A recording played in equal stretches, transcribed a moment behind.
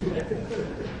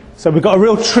So we've got a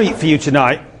real treat for you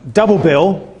tonight. Double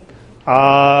bill,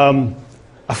 a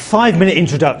 5-minute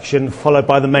introduction followed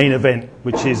by the main event,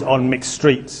 which is on mixed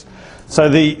streets. So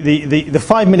the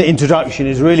 5-minute introduction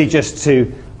is really just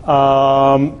to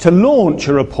launch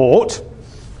a report,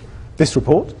 this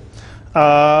report,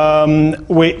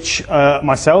 which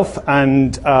myself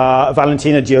and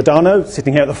Valentina Giordano,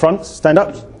 sitting here at the front, stand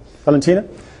up, Valentina,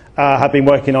 have been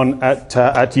working on at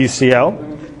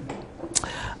UCL.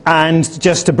 And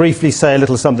just to briefly say a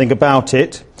little something about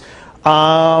it,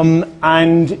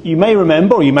 and you may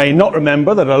remember, or you may not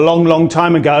remember, that a long, long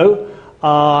time ago,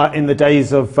 in the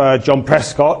days of John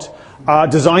Prescott,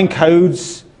 design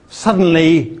codes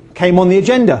suddenly came on the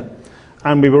agenda.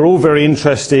 And we were all very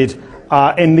interested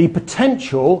in the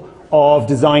potential of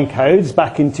design codes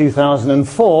back in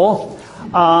 2004.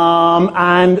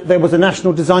 And there was a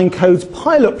National Design Codes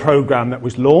pilot program that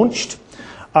was launched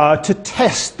to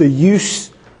test the use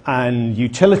and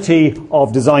utility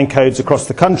of design codes across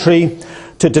the country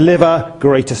to deliver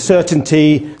greater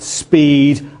certainty,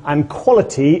 speed and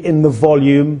quality in the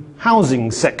volume housing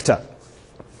sector.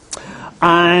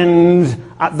 And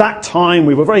at that time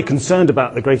we were very concerned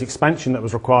about the great expansion that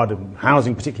was required in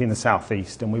housing, particularly in the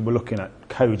southeast, and we were looking at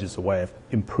codes as a way of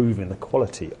improving the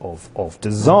quality of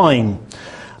design.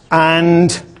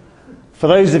 And for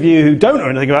those of you who don't know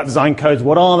anything about design codes,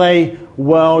 what are they?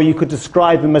 Well, you could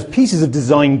describe them as pieces of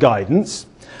design guidance,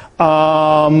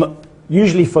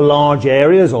 usually for large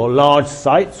areas or large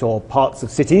sites or parts of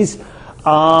cities,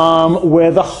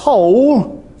 where the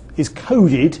whole is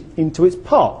coded into its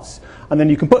parts. And then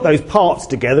you can put those parts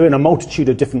together in a multitude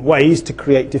of different ways to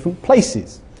create different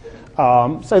places.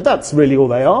 So that's really all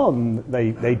they are. And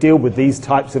they deal with these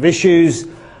types of issues.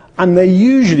 And they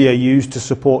usually are used to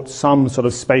support some sort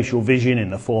of spatial vision in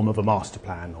the form of a master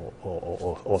plan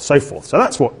or so forth. So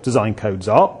that's what design codes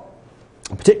are,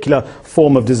 a particular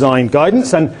form of design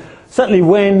guidance. And certainly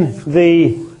when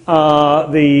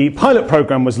the pilot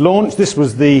program was launched, this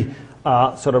was the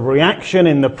sort of reaction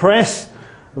in the press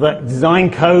that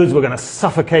design codes were going to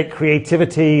suffocate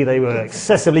creativity, they were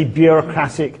excessively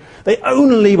bureaucratic, they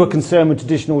only were concerned with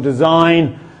traditional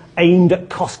design, aimed at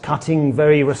cost-cutting,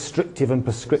 very restrictive and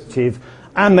prescriptive,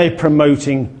 and they're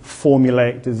promoting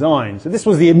formulaic design. So this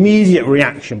was the immediate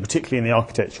reaction, particularly in the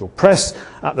architectural press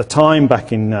at the time,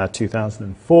 back in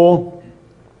 2004.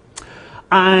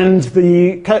 And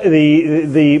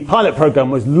the pilot program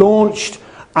was launched,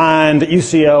 and at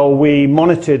UCL we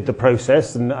monitored the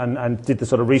process and did the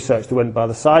sort of research that went by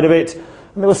the side of it.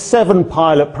 And there were 7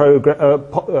 pilot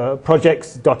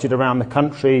projects dotted around the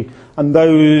country, and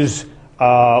those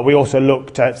we also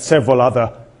looked at several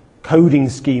other coding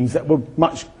schemes that were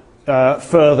much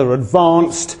further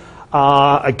advanced,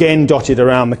 again dotted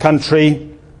around the country,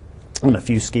 and a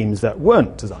few schemes that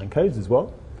weren't design codes as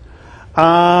well.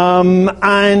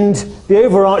 And the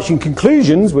overarching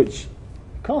conclusions, which you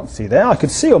can't see there, I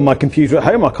could see on my computer at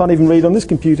home, I can't even read on this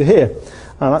computer here.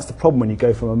 That's the problem when you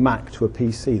go from a Mac to a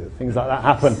PC, that things like that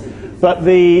happen. But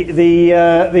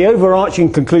the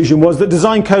overarching conclusion was that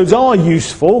design codes are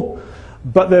useful,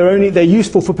 but they're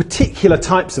useful for particular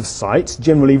types of sites,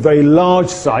 generally very large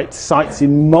sites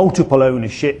in multiple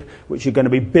ownership, which are going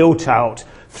to be built out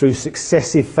through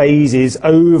successive phases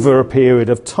over a period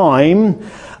of time.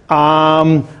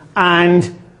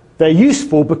 And they're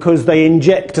useful because they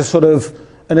inject a sort of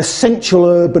an essential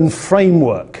urban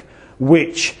framework,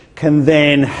 which can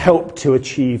then help to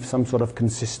achieve some sort of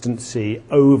consistency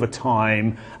over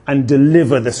time and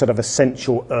deliver the sort of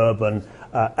essential urban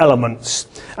elements.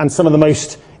 And some of the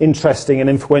most interesting and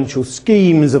influential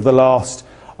schemes of the last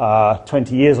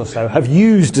 20 years or so have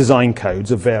used design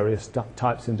codes of various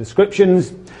types and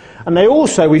descriptions. And they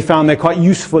also, we found they're quite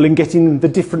useful in getting the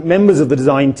different members of the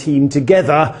design team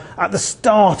together at the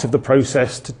start of the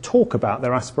process to talk about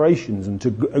their aspirations and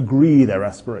to agree their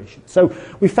aspirations. So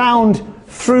we found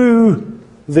through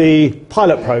the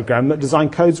pilot program that design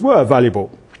codes were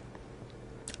valuable.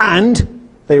 And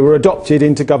they were adopted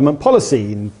into government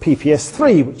policy in PPS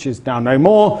 3, which is now no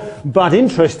more. But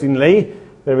interestingly,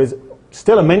 there is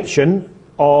still a mention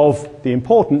of the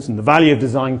importance and the value of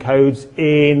design codes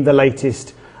in the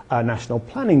latest National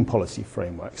Planning Policy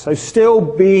Framework. So still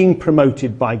being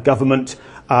promoted by government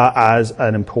as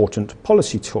an important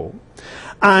policy tool.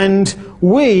 And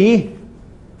we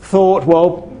thought,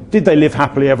 well, did they live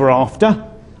happily ever after?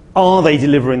 Are they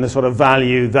delivering the sort of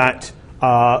value that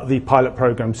the pilot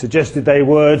program suggested they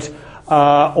would,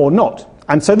 or not?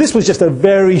 And so this was just a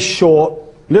very short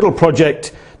little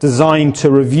project designed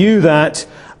to review that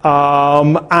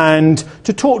and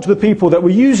to talk to the people that were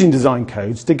using design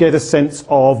codes to get a sense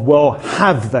of, well,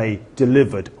 have they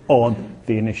delivered on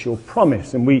the initial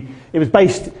promise? And it was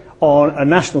based on a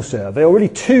national survey, or really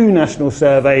two national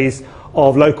surveys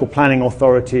of local planning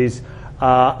authorities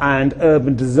and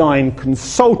urban design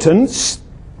consultants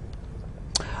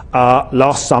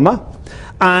last summer.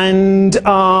 And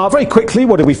very quickly,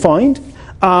 what did we find?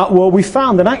 Well, we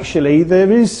found that actually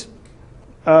there is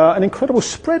an incredible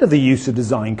spread of the use of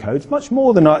design codes, much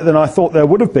more than I thought there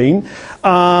would have been.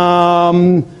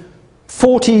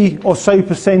 40 or so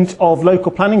 % of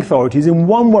local planning authorities, in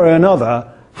one way or another,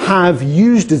 have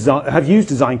used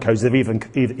design codes. They've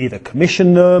either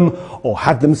commissioned them or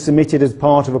had them submitted as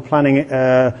part of a planning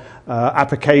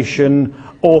application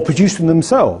or produced them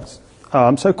themselves.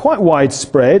 So quite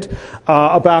widespread.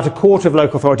 About a quarter of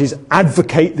local authorities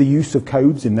advocate the use of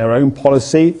codes in their own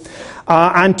policy.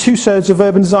 And 2/3 of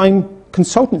urban design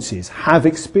consultancies have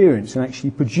experience in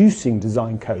actually producing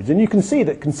design codes. And you can see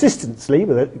that consistently,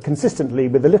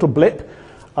 with a little blip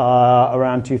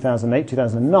around 2008,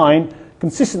 2009,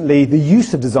 consistently the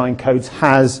use of design codes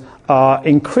has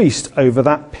increased over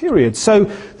that period. So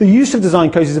the use of design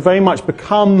codes has very much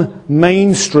become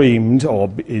mainstreamed, or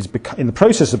is in the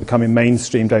process of becoming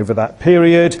mainstreamed over that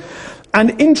period.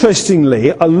 And interestingly,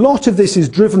 a lot of this is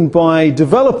driven by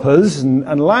developers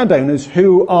and landowners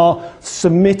who are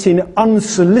submitting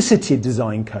unsolicited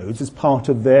design codes as part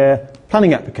of their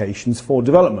planning applications for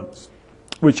developments,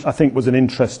 which I think was an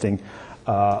interesting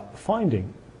finding.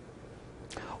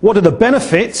 What are the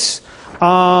benefits?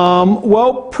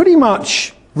 Well, pretty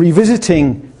much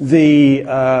revisiting the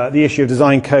issue of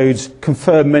design codes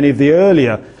confirmed many of the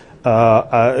earlier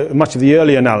much of the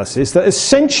early analysis, that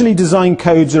essentially design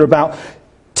codes are about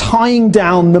tying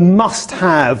down the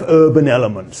must-have urban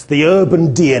elements, the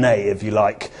urban DNA, if you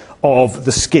like, of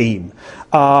the scheme,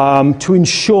 to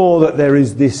ensure that there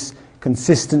is this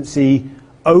consistency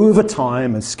over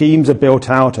time as schemes are built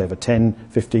out over 10,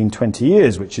 15, 20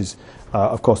 years, which is,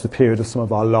 of course, the period of some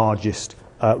of our largest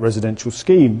residential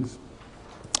schemes.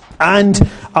 And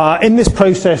in this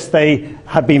process, they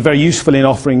have been very useful in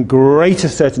offering greater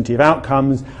certainty of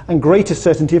outcomes and greater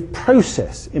certainty of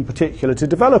process, in particular to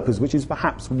developers, which is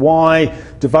perhaps why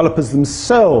developers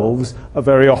themselves are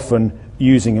very often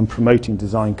using and promoting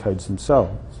design codes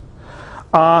themselves.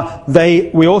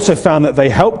 We also found that they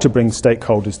help to bring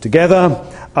stakeholders together,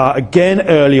 again,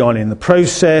 early on in the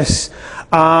process,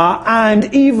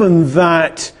 and even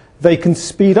that they can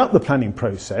speed up the planning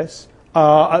process,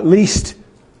 at least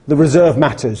the reserve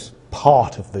matters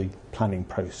part of the planning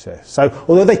process. So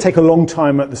although they take a long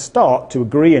time at the start to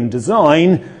agree and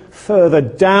design, further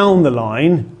down the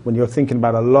line, when you're thinking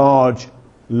about a large,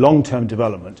 long-term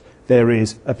development, there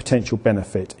is a potential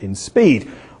benefit in speed,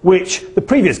 which the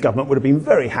previous government would have been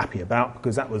very happy about,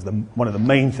 because that was one of the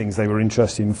main things they were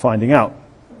interested in finding out.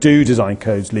 Do design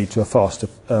codes lead to a faster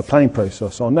planning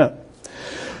process or not?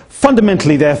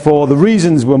 Fundamentally, therefore, the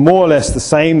reasons were more or less the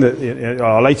same, that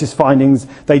our latest findings,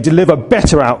 they deliver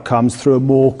better outcomes through a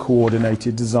more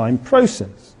coordinated design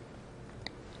process.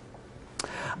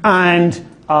 And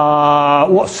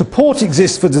what support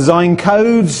exists for design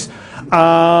codes?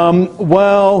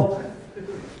 Well,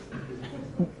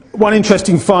 one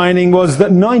interesting finding was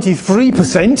that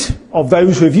 93% of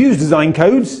those who have used design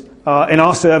codes in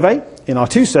our survey, in our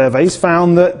two surveys,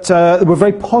 found that they were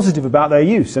very positive about their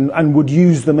use and would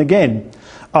use them again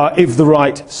if the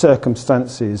right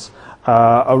circumstances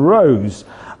arose,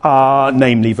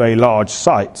 namely very large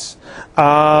sites.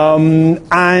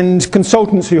 And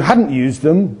consultants who hadn't used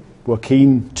them were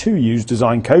keen to use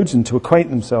design codes and to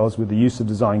acquaint themselves with the use of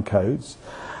design codes.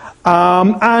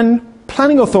 And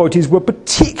planning authorities were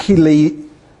particularly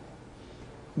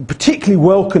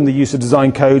welcomed the use of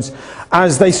design codes,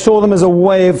 as they saw them as a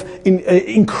way of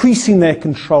increasing their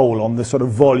control on the sort of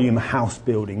volume house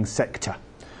building sector.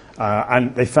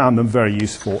 And they found them very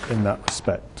useful in that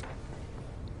respect.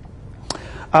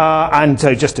 And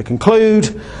so just to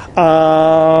conclude,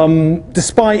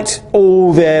 despite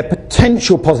all their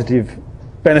potential positive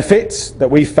benefits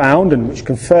that we found, and which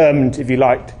confirmed, if you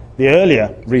liked, the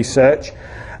earlier research,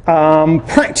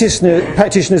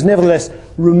 practitioners nevertheless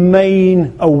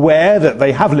remain aware that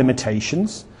they have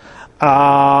limitations.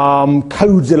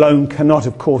 Codes alone cannot,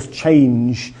 of course,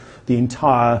 change the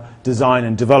entire design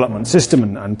and development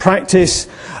system and practice.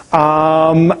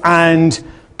 And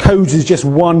codes is just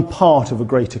one part of a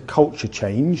greater culture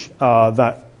change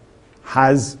that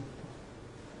has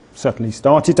certainly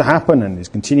started to happen and is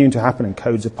continuing to happen, and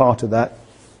codes are part of that.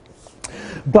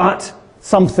 But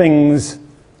some things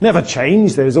never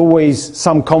change. There's always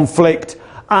some conflict,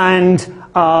 and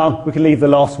we can leave the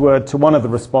last word to one of the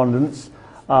respondents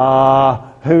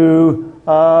who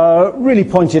really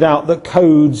pointed out that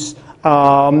codes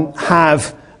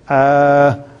have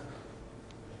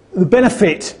the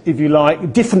benefit, if you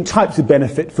like, different types of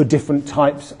benefit for different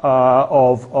types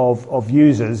of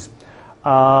users,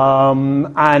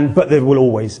 but there will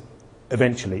always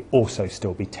eventually also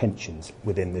still be tensions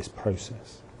within this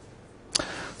process.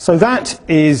 So that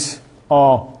is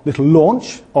our little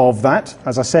launch of that.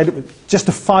 As I said, it was just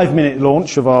a 5-minute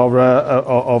launch of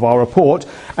our report.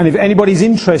 And if anybody's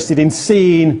interested in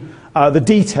seeing the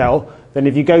detail, then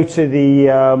if you go to the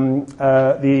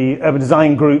Urban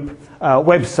Design Group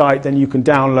website, then you can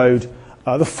download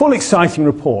the full exciting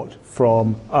report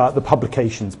from the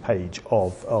publications page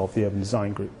of the Urban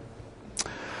Design Group.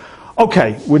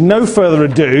 Okay, with no further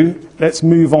ado, let's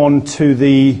move on to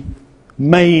the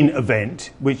main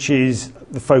event, which is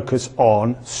the focus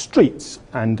on streets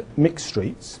and mixed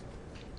streets.